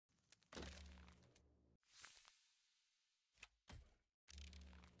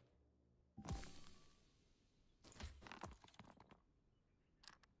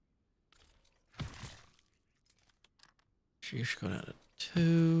You should go down to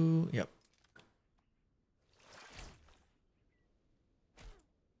 2. Yep.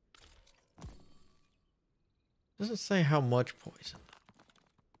 Doesn't say how much poison.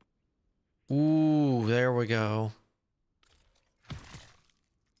 Ooh, there we go.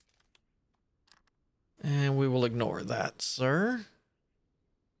 And we will ignore that, sir.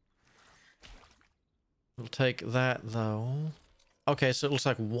 We'll take that, though. Okay, so it looks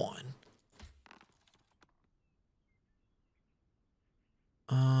like 1.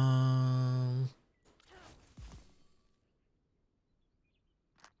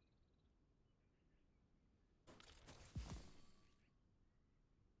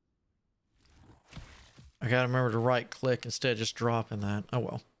 I gotta remember to right click instead of just dropping that. Oh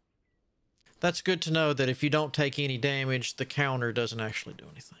well. That's good to know that if you don't take any damage, the counter doesn't actually do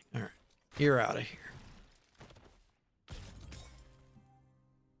anything. Alright. You're out of here.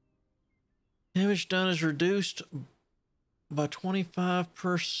 Damage done is reduced by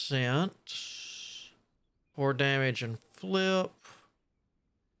 25%. For damage and flip.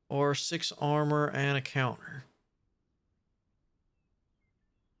 Or 6 armor and a counter.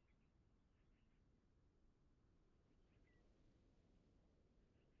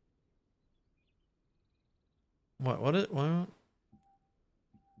 What is it? What?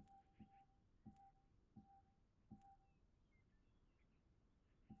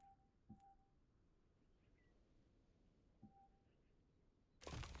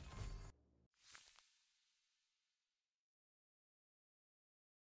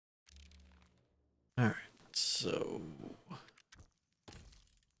 Alright, so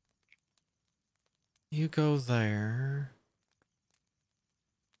you go there.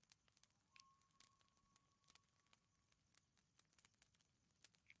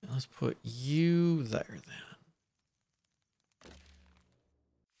 Let's put you there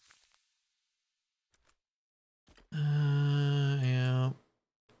then. Yeah.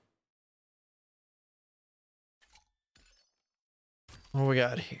 What we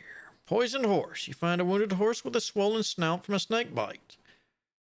got here? Poisoned horse. You find a wounded horse with a swollen snout from a snake bite.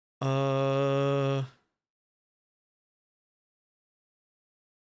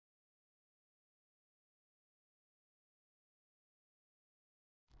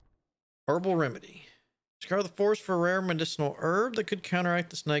 Herbal remedy. Scour the forest for a rare medicinal herb that could counteract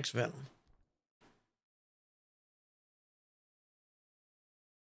the snake's venom.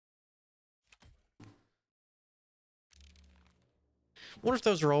 Wonder if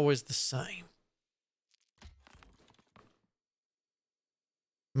those are always the same.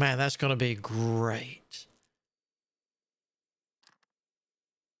 Man, that's going to be great.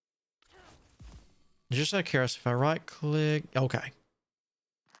 Just out of curiosity, if I right click, okay.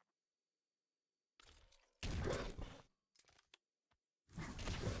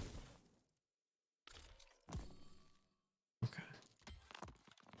 Okay.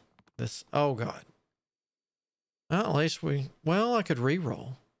 This, oh God. Well, at least well, I could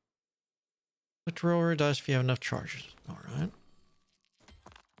re-roll. But roll your dice if you have enough charges. All right.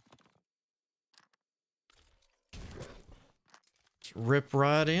 Let's rip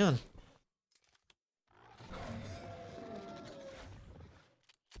right in.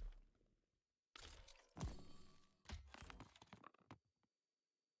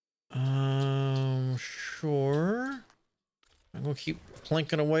 Sure. I'm gonna keep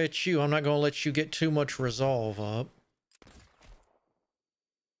plinking away at you. I'm not gonna let you get too much resolve up.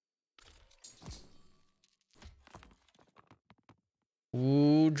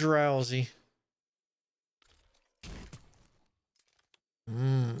 Ooh, drowsy.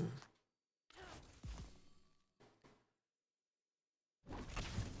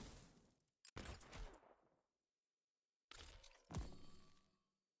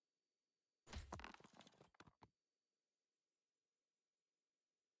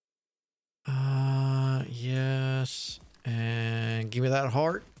 Yes. And give me that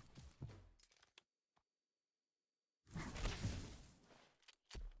heart.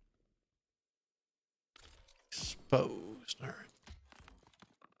 Exposed. All right.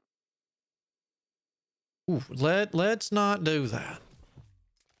 Ooh, let's not do that.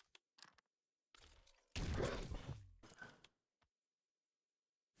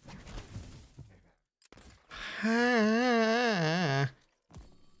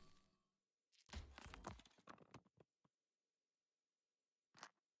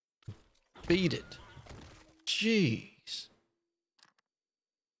 Beat it. Jeez.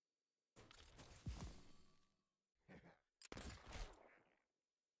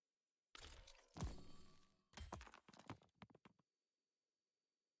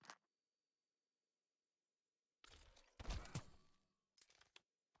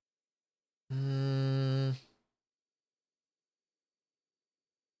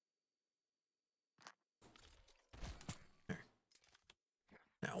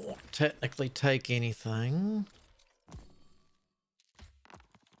 won't technically take anything.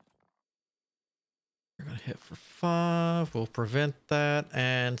 We're gonna hit for 5. We'll prevent that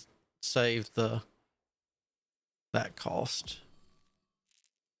and save that cost.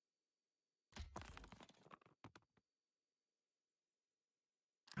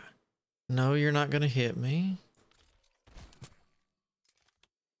 No, you're not gonna hit me.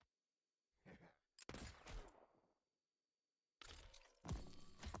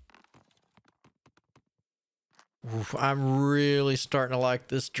 Oof, I'm really starting to like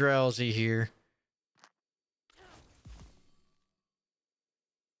this drowsy here.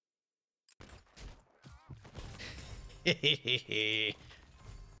 All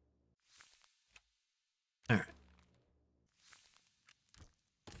right.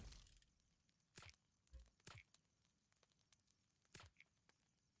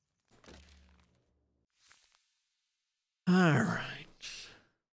 All right.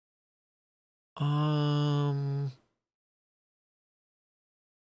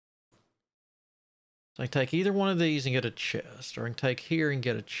 So I can take either one of these and get a chest, or I can take here and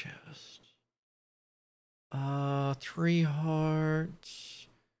get a chest. 3 hearts.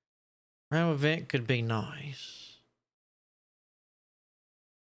 Round event could be nice.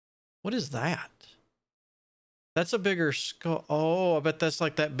 What is that? That's a bigger skull. Oh, I bet that's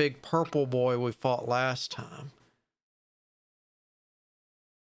like that big purple boy we fought last time.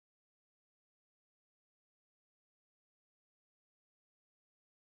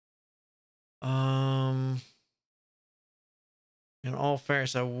 In all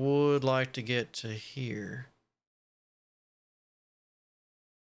fairness, I would like to get to here.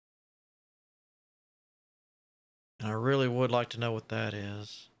 And I really would like to know what that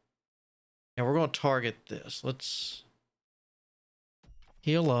is. And we're going to target this. Let's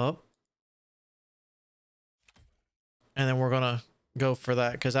heal up. And then we're going to go for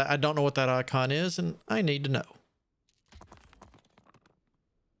that because I don't know what that icon is and I need to know.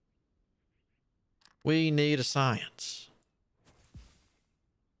 We need a science.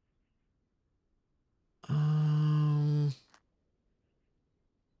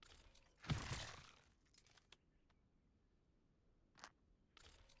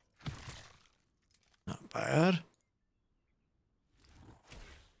 Not bad.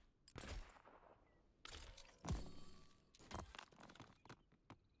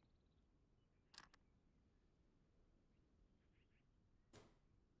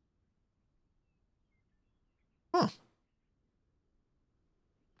 Huh.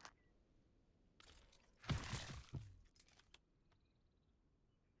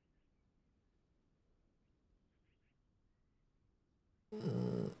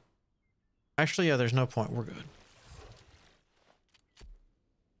 Actually, yeah, there's no point. We're good.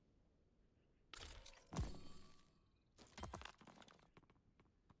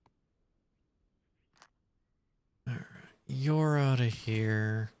 All right. You're out of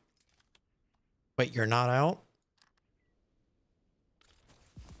here. Wait, you're not out?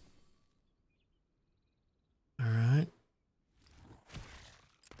 All right.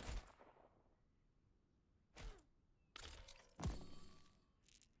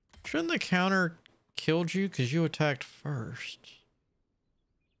 Shouldn't the counter killed you because you attacked first?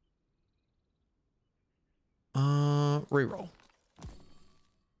 Reroll.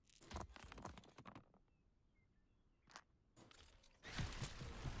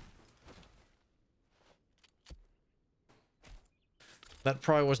 That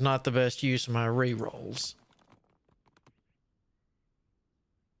probably was not the best use of my rerolls.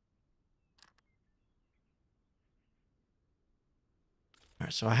 All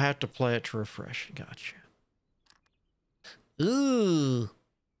right, so I have to play it to refresh. Gotcha. Ooh.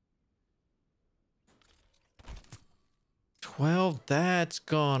 12, that's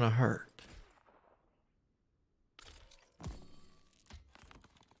gonna hurt.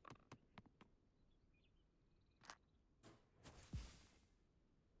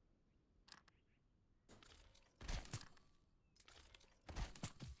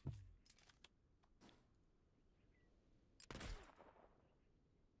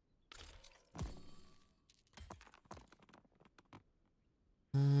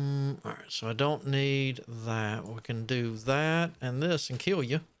 All right, so I don't need that. We can do that and this and kill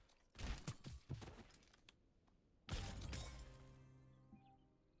you.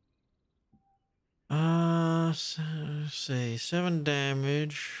 So, let's see, 7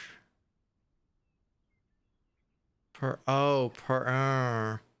 damage per. Oh,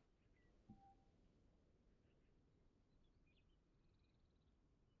 per.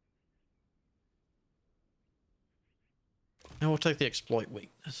 And we'll take the exploit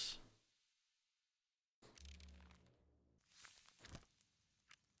weakness.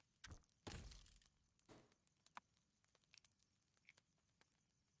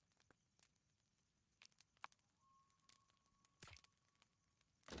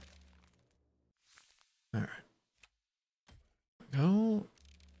 All right. Go.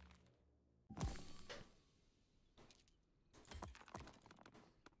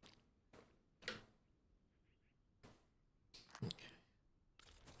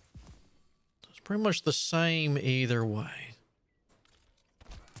 It's pretty much the same either way.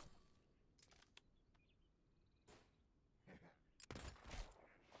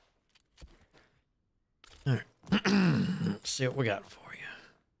 All right. Let's see what we got for you.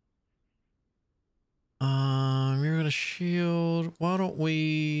 You're gonna shield. Why don't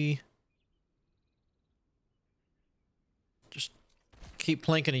we just keep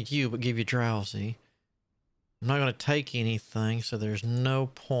plinking at you, but give you drowsy? I'm not gonna take anything, so there's no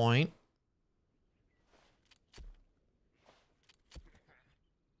point.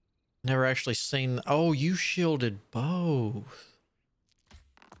 Never actually seen. Oh, you shielded both.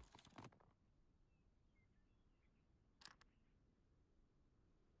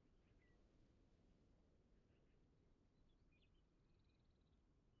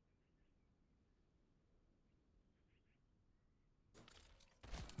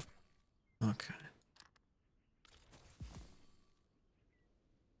 Okay.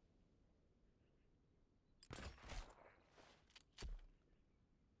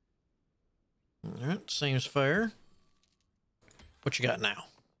 All right, seems fair. What you got now?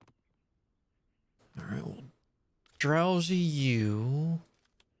 All right, well, drowsy you.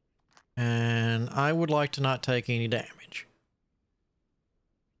 And I would like to not take any damage.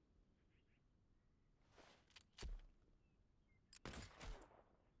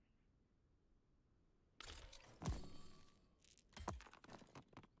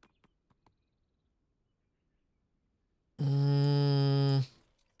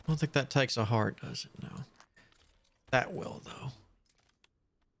 I don't think that takes a heart, does it? No. That will, though.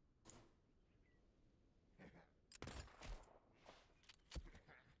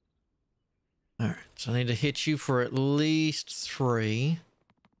 All right, so I need to hit you for at least 3.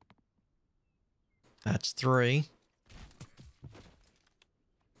 That's 3.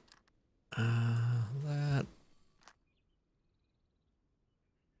 That.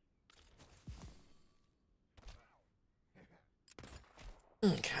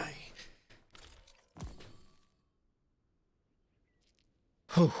 Okay.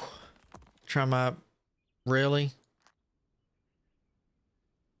 Whew. Try my... Really?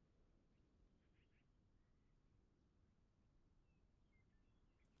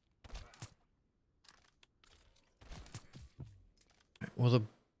 Will the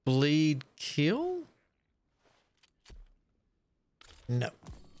bleed kill? No.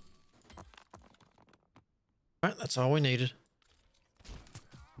 Alright, that's all we needed.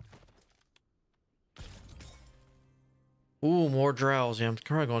 Ooh, more drowsy. I'm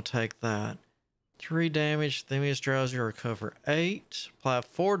probably going to take that. 3 damage. The enemy is drowsy. Recover 8. Apply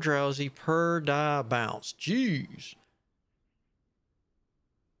 4 drowsy per die bounce. Jeez.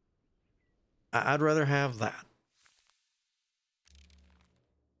 I'd rather have that.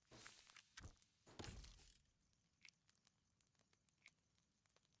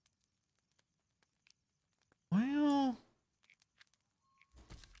 Well...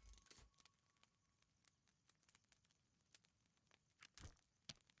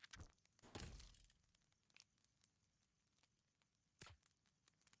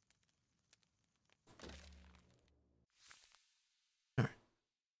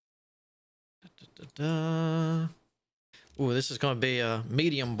 Ooh, this is going to be a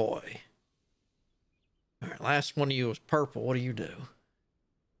medium boy. All right, last one of you was purple. What do you do?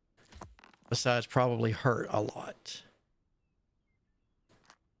 Besides probably hurt a lot.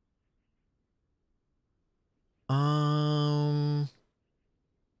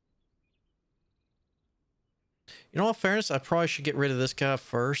 In all fairness, I probably should get rid of this guy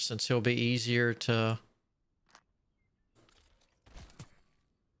first since he'll be easier to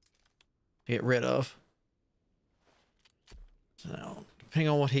get rid of. So now, depending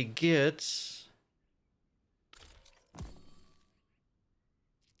on what he gets...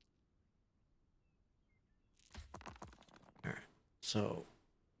 All right, so,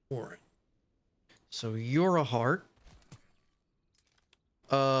 Warren. So you're a heart.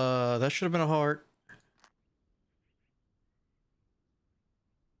 That should have been a heart.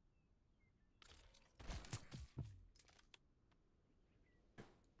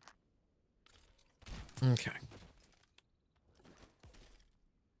 Okay.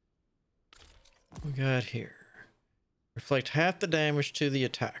 We got here. Reflect half the damage to the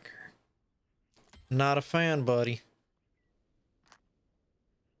attacker. Not a fan, buddy.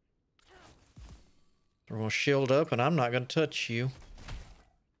 We're going to shield up, and I'm not going to touch you.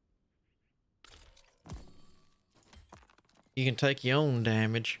 You can take your own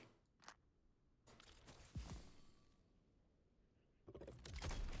damage.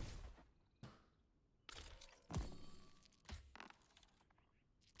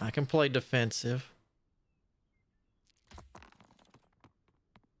 I can play defensive.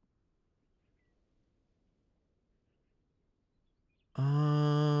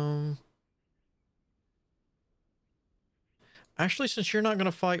 Actually, since you're not going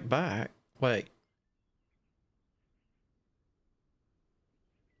to fight back, wait.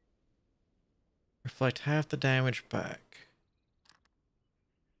 Reflect half the damage back.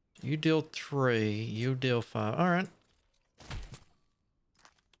 You deal 3, you deal 5. All right.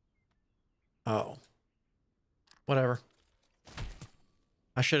 Oh. Whatever.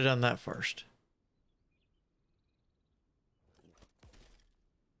 I should have done that first.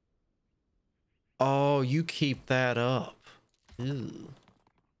 Oh, you keep that up. Ew.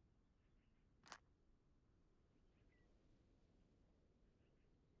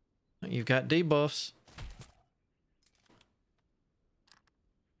 You've got debuffs.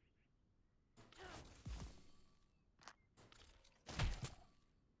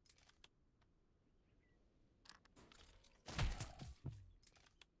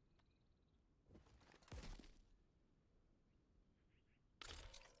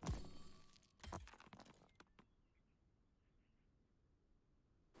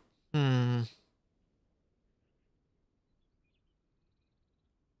 Hmm.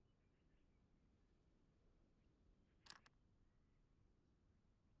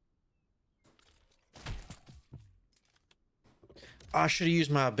 I should have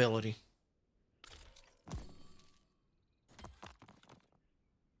used my ability.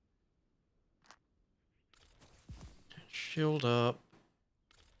 Shield up.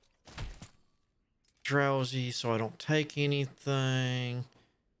 Drowsy so I don't take anything.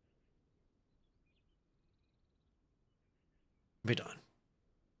 Be done.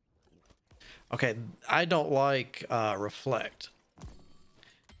 Okay, I don't like reflect.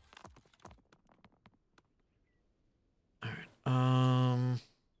 All right.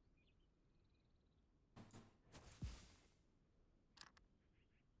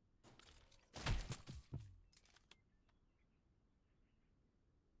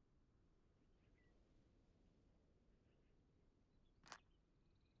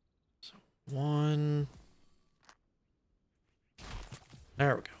 So 1.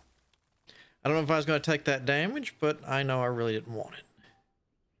 There we go. I don't know if I was going to take that damage, but I know I really didn't want it.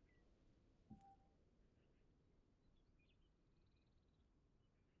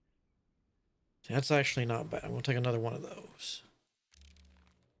 That's actually not bad. We'll take another one of those.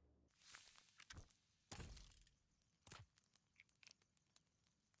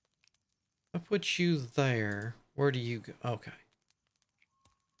 I put you there. Where do you go? Okay.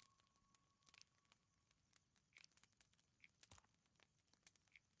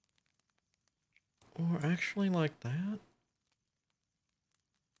 Or actually like that?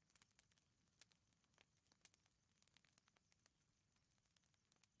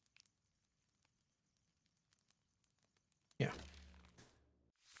 Yeah.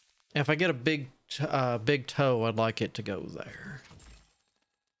 If I get a big toe, I'd like it to go there.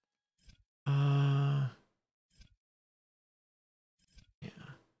 Yeah.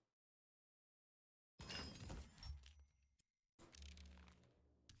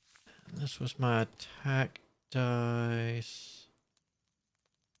 And this was my attack dice.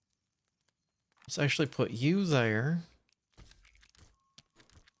 Let's actually put you there.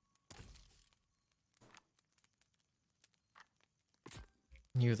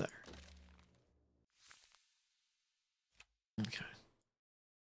 You there. Okay.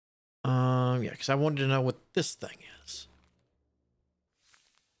 Yeah, because I wanted to know what this thing is.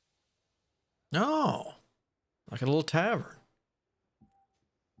 Oh, like a little tavern.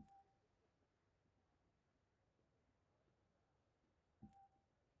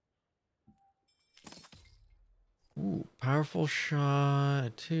 Ooh, powerful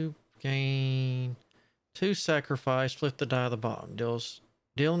shot. 2 gain. 2 sacrifice. Flip the die at the bottom.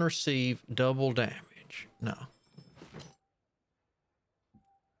 Deal and receive double damage. No.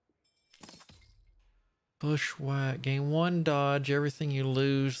 Bushwhack. Gain 1 dodge. Everything you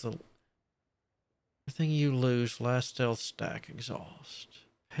lose. Everything you lose. Last stealth stack. Exhaust.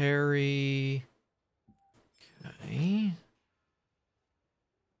 Parry. Okay.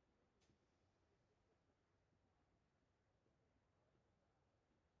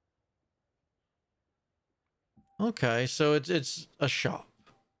 Okay, so it's a shop.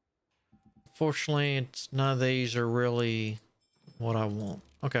 Fortunately, none of these are really what I want.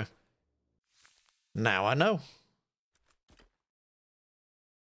 Okay. Now I know.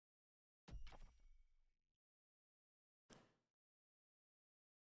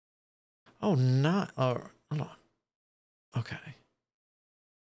 Oh, not. Oh, hold on. Okay.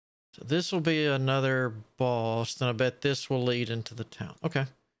 So this will be another boss. Then I bet this will lead into the town. Okay.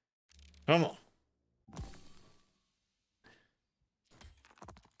 Come on.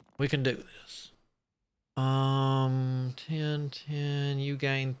 We can do this. 10, 10. You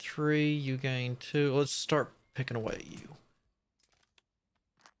gain 3. You gain 2. Let's start picking away at you.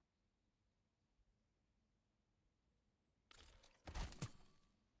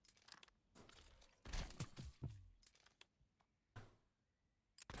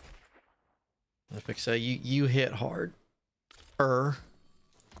 If I say you hit hard.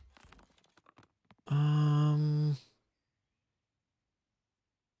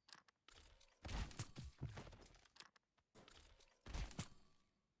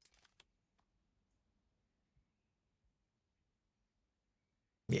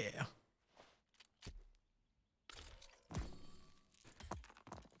 Yeah.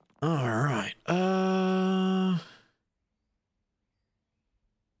 All right.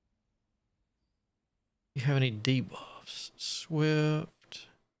 You have any debuffs? Swift.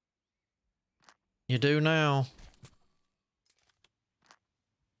 You do now.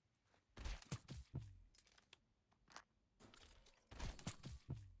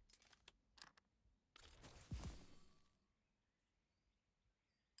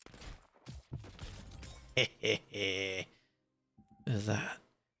 Is that?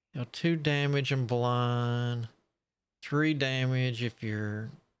 You know, 2 damage and blind. 3 damage if you're...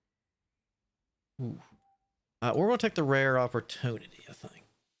 Ooh. We're going to take the rare opportunity, I think.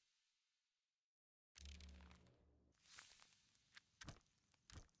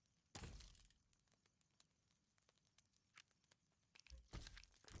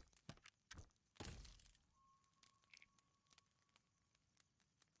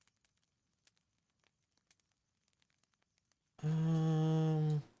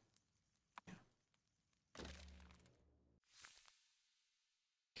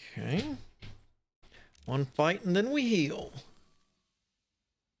 Okay. 1 fight and then we heal.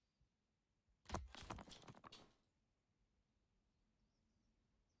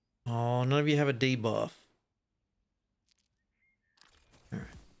 Oh, none of you have a debuff. All right.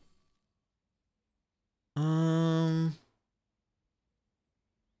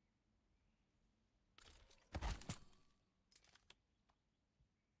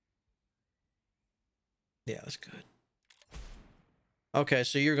 Yeah, that's good. Okay,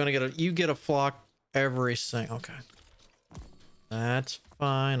 so you're gonna get a flock every single. Okay, that's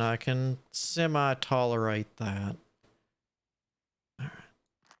fine. I can semi-tolerate that. All right.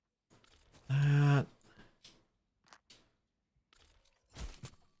 That.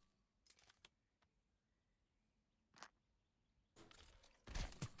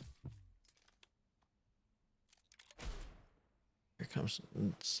 Here comes.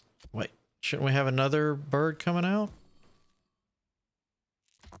 Wait, shouldn't we have another bird coming out?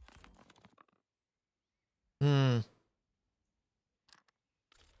 Hmm.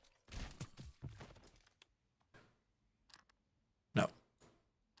 No.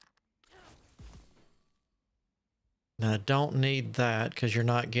 Now, I don't need that because you're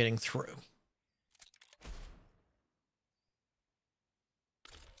not getting through.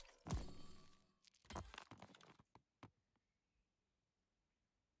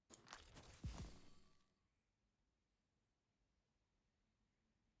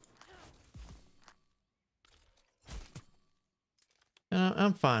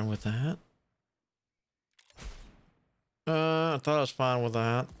 I'm fine with that. I thought I was fine with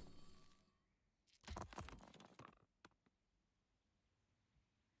that.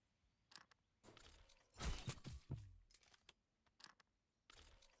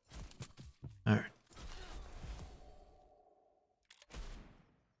 All right.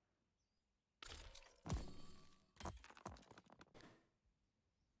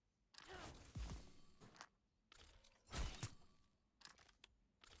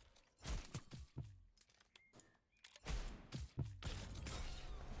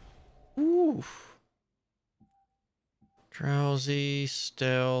 Oof. Drowsy,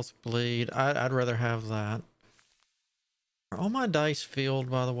 stealth, bleed. I'd rather have that. Are all my dice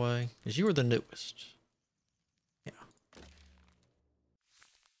filled, by the way? Because you were the newest. Yeah.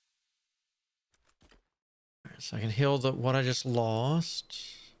 All right, so I can heal what I just lost.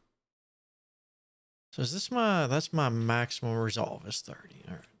 So is this that's my maximum resolve is 30.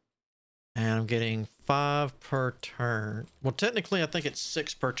 All right. And I'm getting 5 per turn. Well, technically, I think it's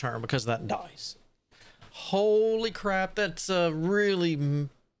 6 per turn because of that dice. Holy crap, that's a really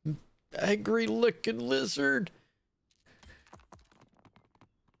angry looking lizard.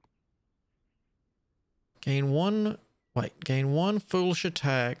 Gain 1 foolish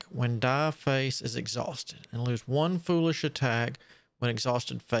attack when die face is exhausted, and lose 1 foolish attack when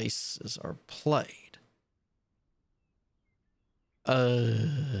exhausted faces are played.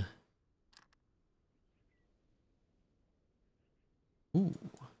 Ooh.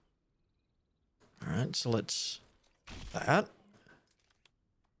 All right, so let's that.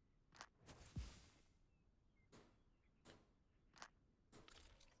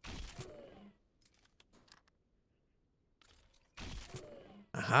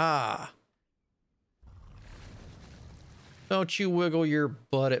 Aha. Don't you wiggle your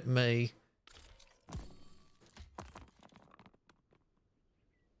butt at me.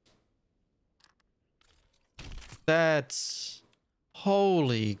 That's...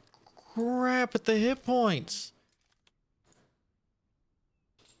 Holy crap at the hit points.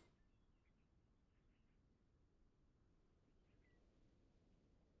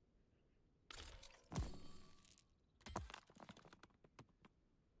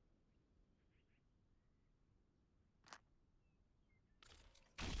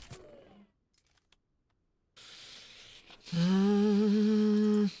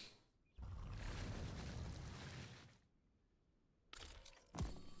 Mm.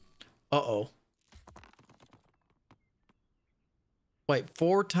 Uh-oh. Wait,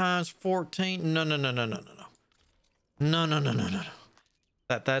 4 times 14? No, no, no, no, no, no, no. No, no, no, no, no,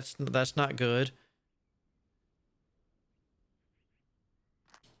 no. That's not good.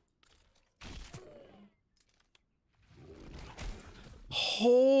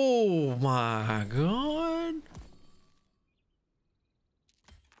 Oh my god.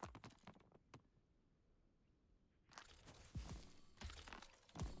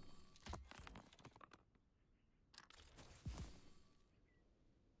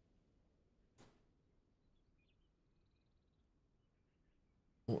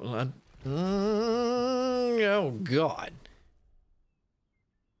 Well, oh god.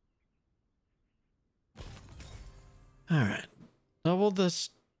 All right. Double the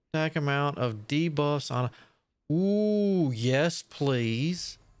stack amount of debuffs on... Ooh, yes,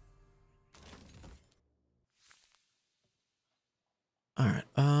 please. All right.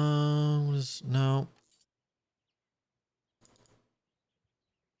 What is... No.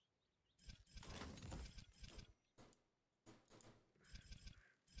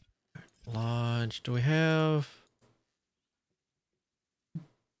 Lodge. Do we have...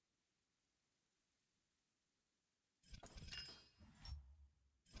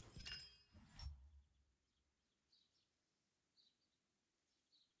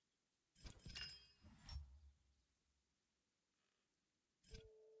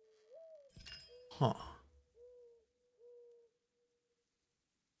 Huh.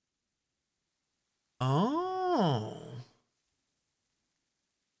 Oh.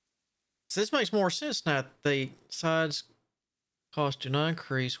 So this makes more sense now. The sides cost do not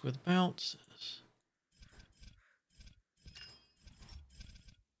increase with bounces.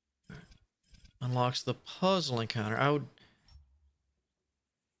 Unlocks the puzzle encounter. I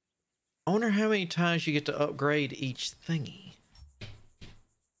wonder how many times you get to upgrade each thingy.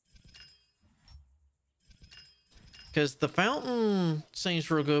 Because the fountain seems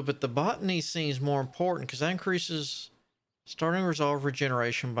real good, but the botany seems more important because that increases starting resolve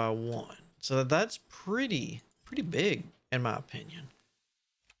regeneration by 1. So that's pretty big in my opinion.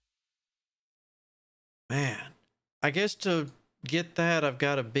 Man, I guess to get that I've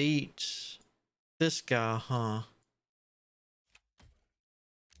got to beat this guy, huh?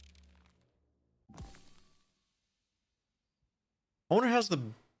 I wonder how's the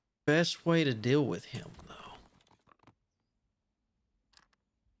best way to deal with him though.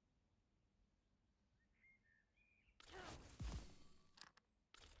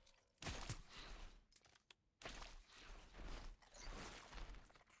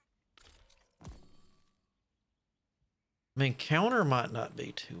 I mean, counter might not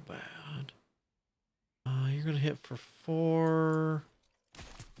be too bad. You're gonna hit for 4.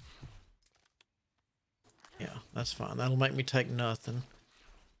 Yeah, that's fine. That'll make me take nothing.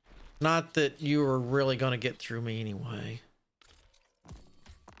 Not that you were really gonna get through me anyway.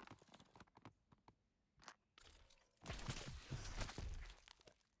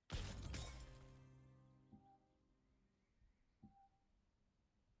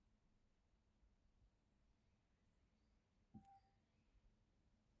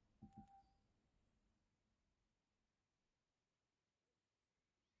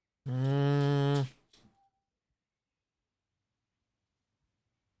 Mm.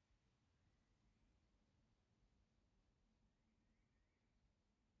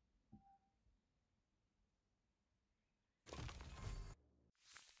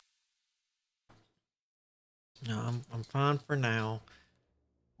 No, I'm fine for now.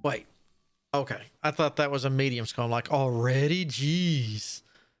 Wait. Okay. I thought that was a medium skull. I'm like, already? Jeez.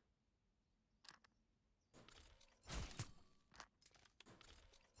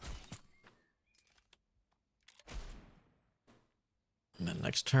 And then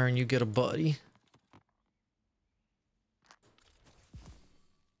next turn you get a buddy.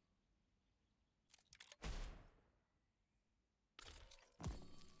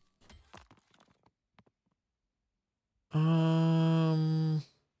 All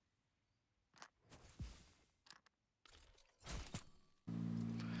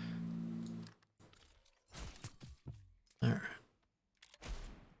right.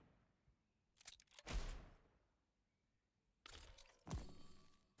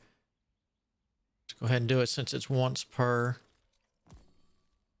 Let's go ahead and do it since it's once per.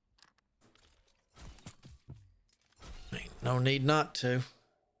 Ain't no need not to.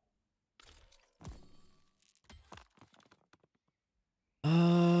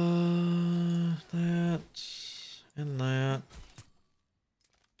 That and that.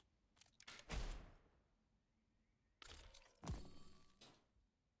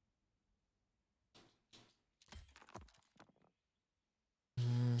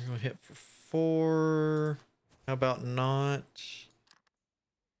 We'll hit for 4. How about not?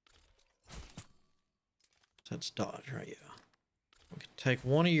 That's dodge, right? Yeah. We can take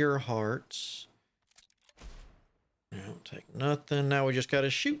one of your hearts. Don't take nothing. Now we just got to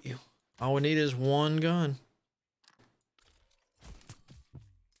shoot you. All we need is one gun.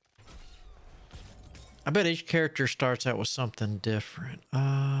 I bet each character starts out with something different.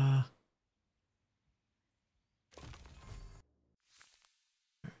 I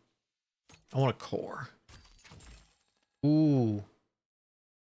want a core. Ooh.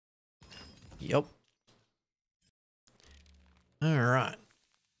 Yep. All right.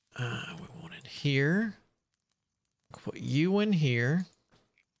 We want it here. Put you in here.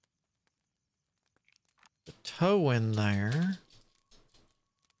 The toe in there.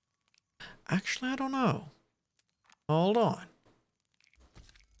 Actually, I don't know. Hold on.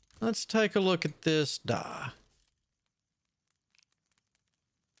 Let's take a look at this die.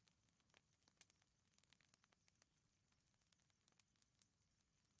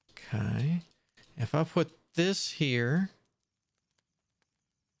 Okay. If I put this here.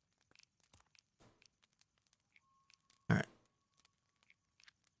 All right.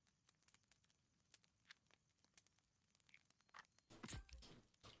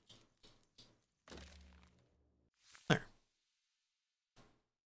 There.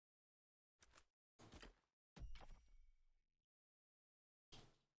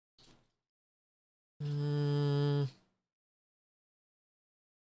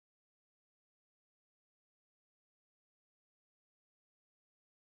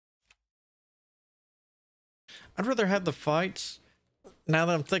 I'd rather have the fights, now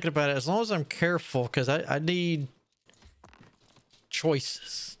that I'm thinking about it, as long as I'm careful, because I need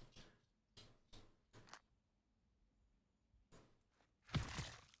choices.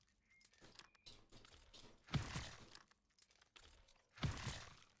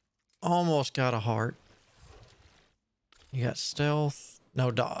 Almost got a heart. You got stealth,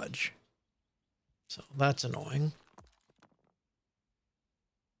 no dodge. So that's annoying.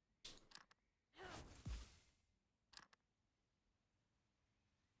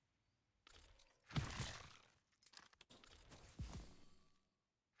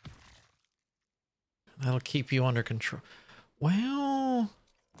 That'll keep you under control. Well,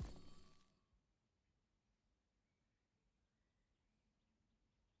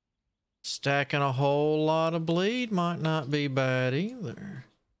 stacking a whole lot of bleed might not be bad either.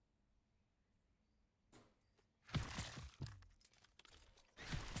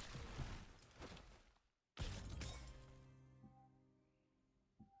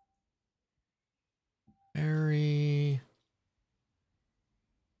 Very...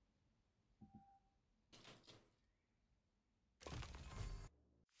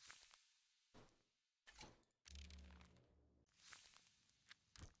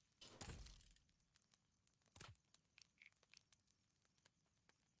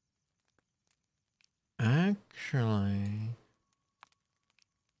 Actually...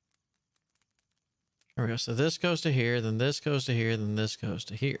 There we go. So this goes to here, then this goes to here, then this goes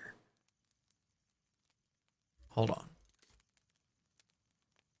to here. Hold on.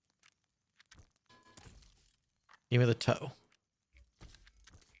 Give me the toe.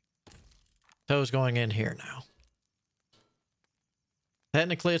 Toe's going in here now.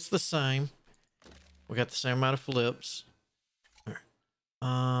 Technically, it's the same. We got the same amount of flips. All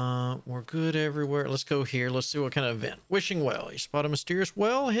right. We're good everywhere. Let's go here. Let's see what kind of event. Wishing well. You spot a mysterious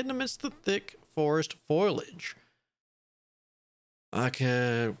well hidden amidst the thick forest foliage. I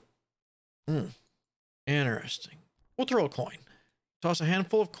could... Interesting. We'll throw a coin. Toss a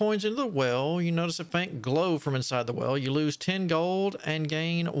handful of coins into the well. You notice a faint glow from inside the well. You lose 10 gold and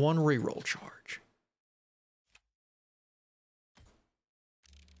gain 1 reroll charge.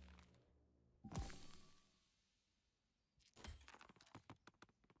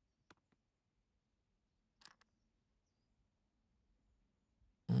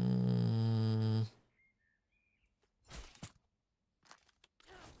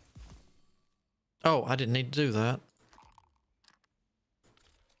 Oh, I didn't need to do that.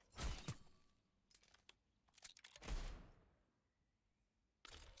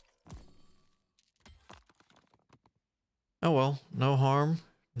 Oh well, no harm,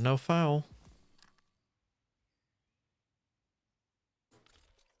 no foul.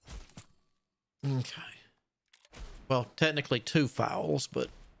 Okay. Well, technically 2 fouls, but...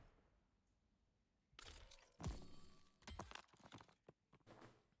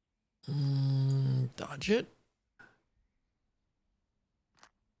 dodge it.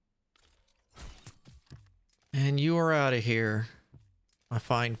 And you are out of here, my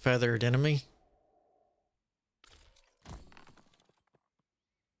fine feathered enemy.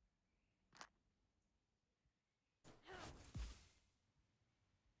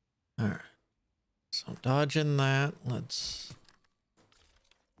 Alright. So dodging that. Let's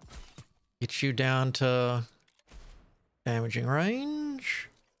get you down to damaging range.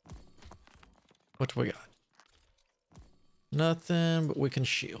 What do we got? Nothing, but we can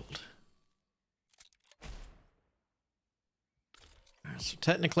shield. Alright, so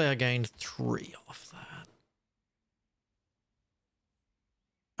technically I gained 3 off that.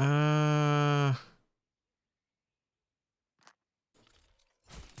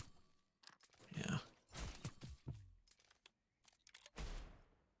 Yeah.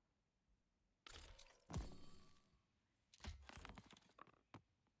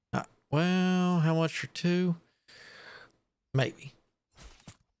 Well, how much for 2? Maybe.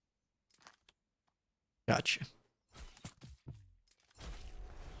 Gotcha.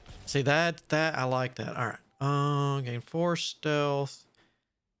 See that I like that. All right. Gain 4 stealth,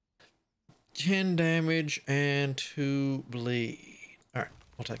 10 damage, and 2 bleed. All right,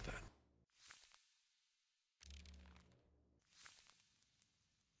 we'll take that.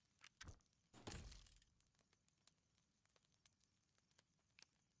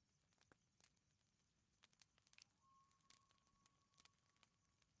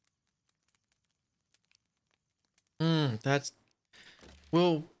 That's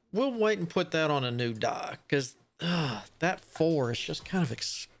we'll wait and put that on a new die because that 4 is just kind of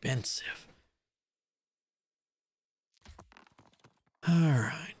expensive. All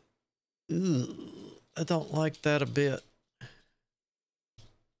right. I don't like that a bit.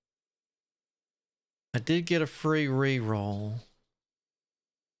 I did get a free reroll.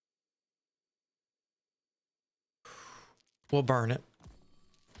 We'll burn it.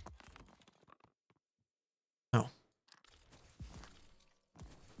 Oh.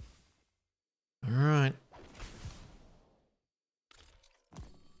 All right.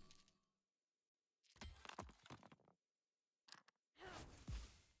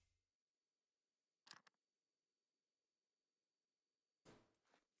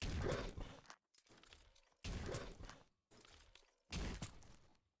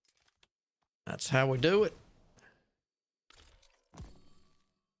 That's how we do it.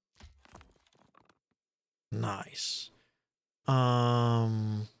 Nice.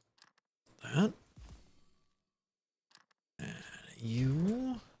 That. And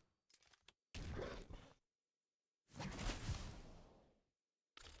you.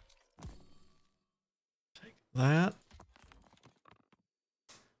 Take that.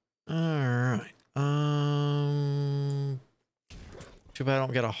 All right. Too bad I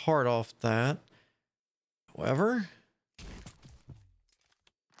don't get a heart off that. However,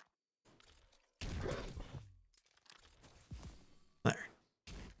 there.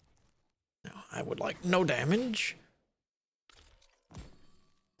 Now I would like no damage.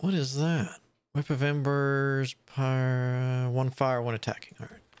 What is that? Whip of Embers, 1 fire, 1 attacking. All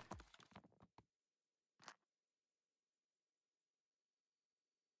right.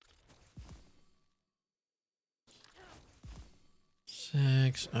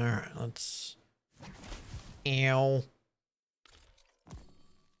 Six. All right, let's. Ow.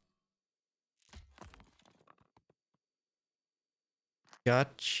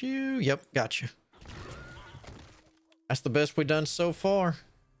 Got you. Yep, got you. That's the best we've done so far.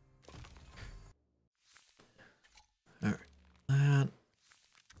 All right, that.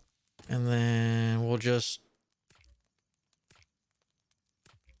 And then we'll just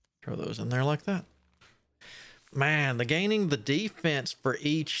throw those in there like that. Man, the gaining the defense for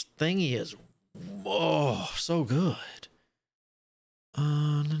each thingy is so good.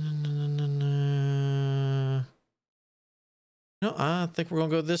 No, I think we're gonna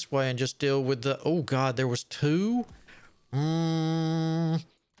go this way and just deal with the. Oh God, there was 2. All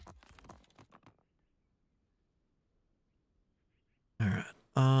right.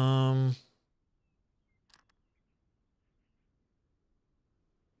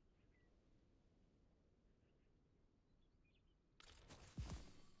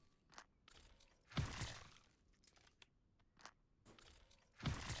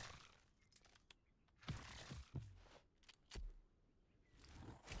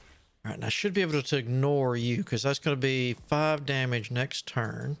 All right, and I should be able to ignore you because that's going to be 5 damage next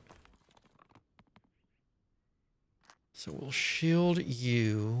turn. So we'll shield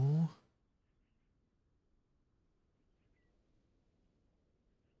you.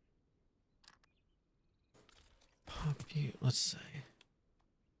 Pop you. Let's see.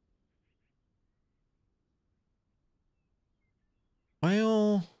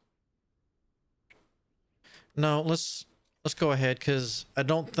 Well, no, let's go ahead because I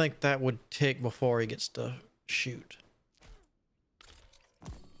don't think that would tick before he gets to shoot.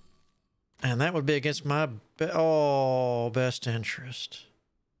 And that would be against my best interest.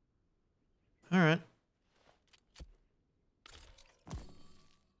 All right.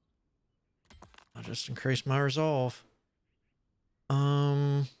 I'll just increase my resolve.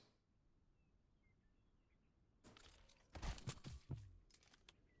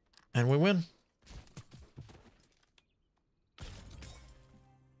 And we win.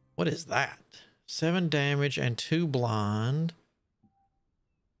 What is that? 7 damage and 2 blind.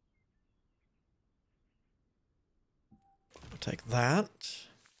 I'll take that.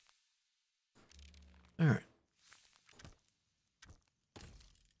 All right.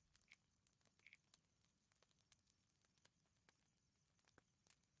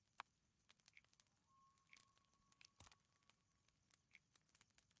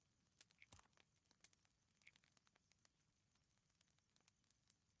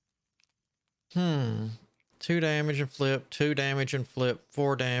 Hmm. 2 damage and flip, 2 damage and flip,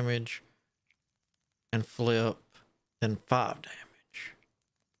 4 damage and flip, then 5 damage.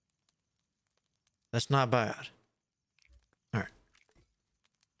 That's not bad. All right.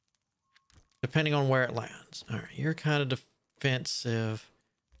 Depending on where it lands. All right. You're kind of defensive.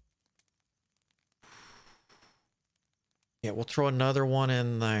 Yeah, we'll throw another one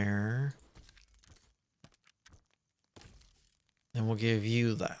in there. And we'll give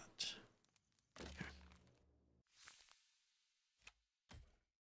you that.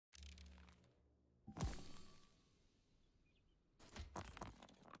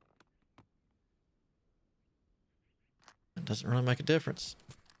 It doesn't really make a difference.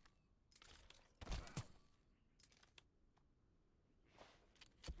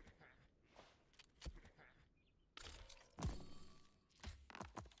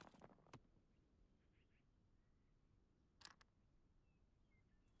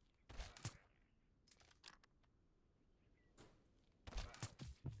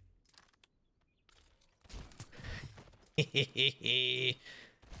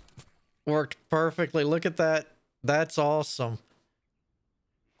 Worked perfectly. Look at that. That's awesome.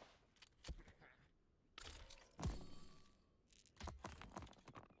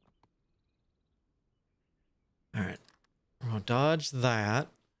 All right. We'll dodge that.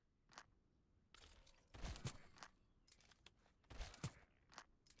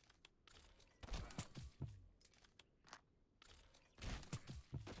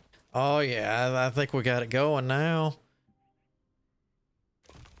 Oh, yeah. I think we got it going now.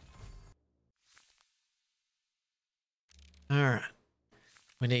 All right.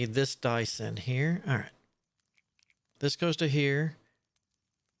 We need this dice in here. All right. This goes to here.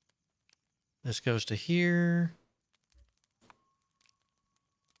 This goes to here.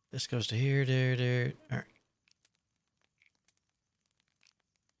 This goes to here, there. All right.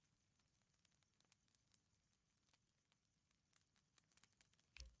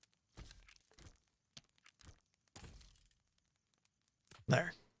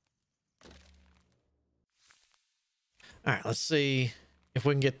 There. All right, let's see if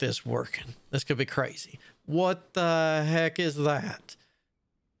we can get this working. This could be crazy. What the heck is that?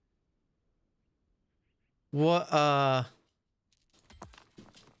 What, no.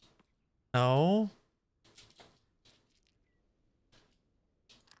 All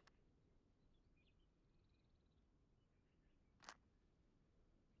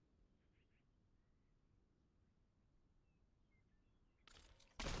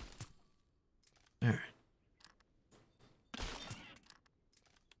right.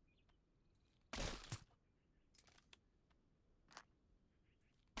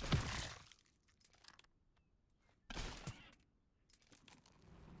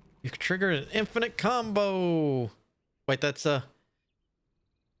 You can trigger an infinite combo. Wait, that's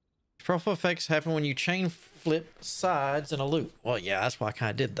profile effects happen when you chain flip sides in a loop. Well, yeah, that's why I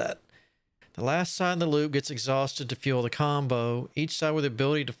kind of did that. The last side of the loop gets exhausted to fuel the combo. Each side with the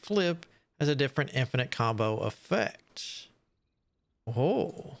ability to flip has a different infinite combo effect.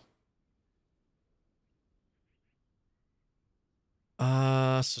 Oh.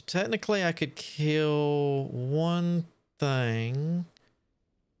 So technically I could kill one thing.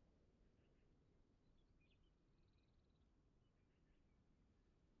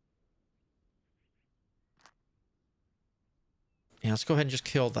 Yeah, let's go ahead and just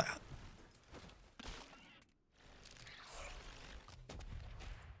kill that.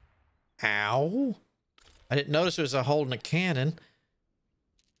 Ow. I didn't notice it was a hole in a cannon.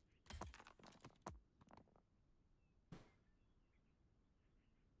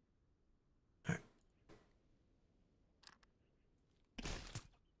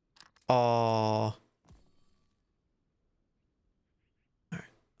 Oh.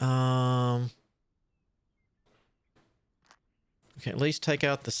 Okay, at least take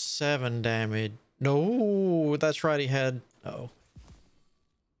out the 7 damage. No, that's right, he had... Oh.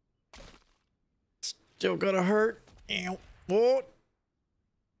 Still gonna hurt. Ow. What?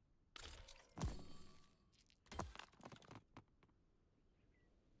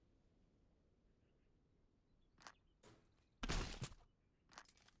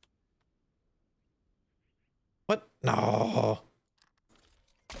 What? No.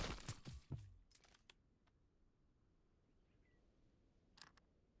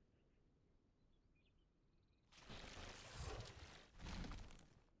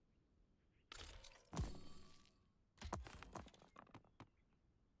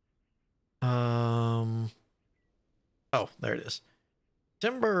 Oh, there it is.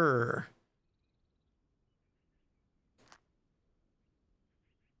 Timber.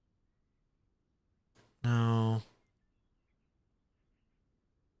 No.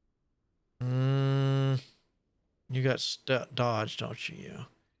 You got dodge, don't you? Yeah.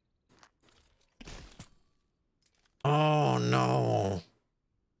 Oh, no.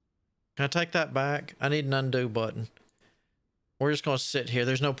 Can I take that back? I need an undo button. We're just going to sit here.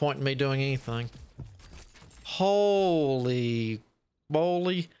 There's no point in me doing anything. Holy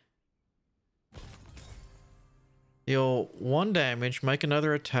moly. Deal 1 damage, make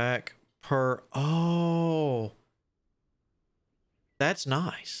another attack per... Oh. That's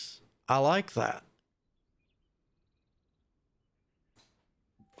nice. I like that.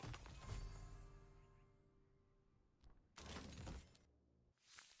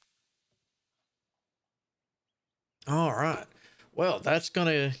 All right. Well, that's going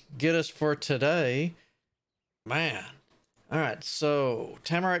to get us for today. Man. All right. So,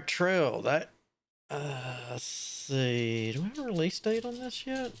 Tamarak Trail. That... let's see. Do we have a release date on this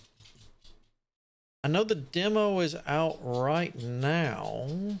yet? I know the demo is out right now.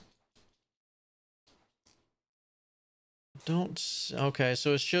 Okay,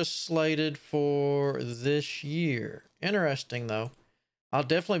 so it's just slated for this year. Interesting though. I'll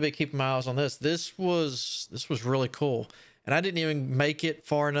definitely be keeping my eyes on this. This was really cool. And I didn't even make it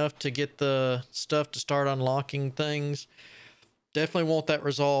far enough to get the stuff to start unlocking things. Definitely want that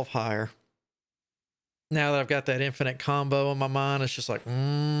resolve higher. Now that I've got that infinite combo in my mind, it's just like,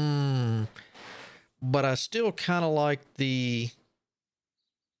 But I still kind of like the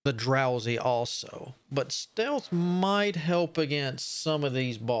drowsy also. But stealth might help against some of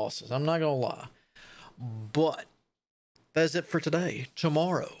these bosses. I'm not going to lie. But that's it for today.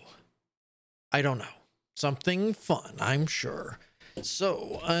 Tomorrow, I don't know. Something fun, I'm sure.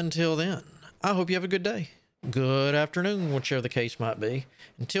 So until then, I hope you have a good day. Good afternoon, whichever the case might be.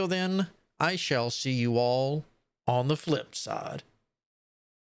 Until then, I shall see you all on the flip side.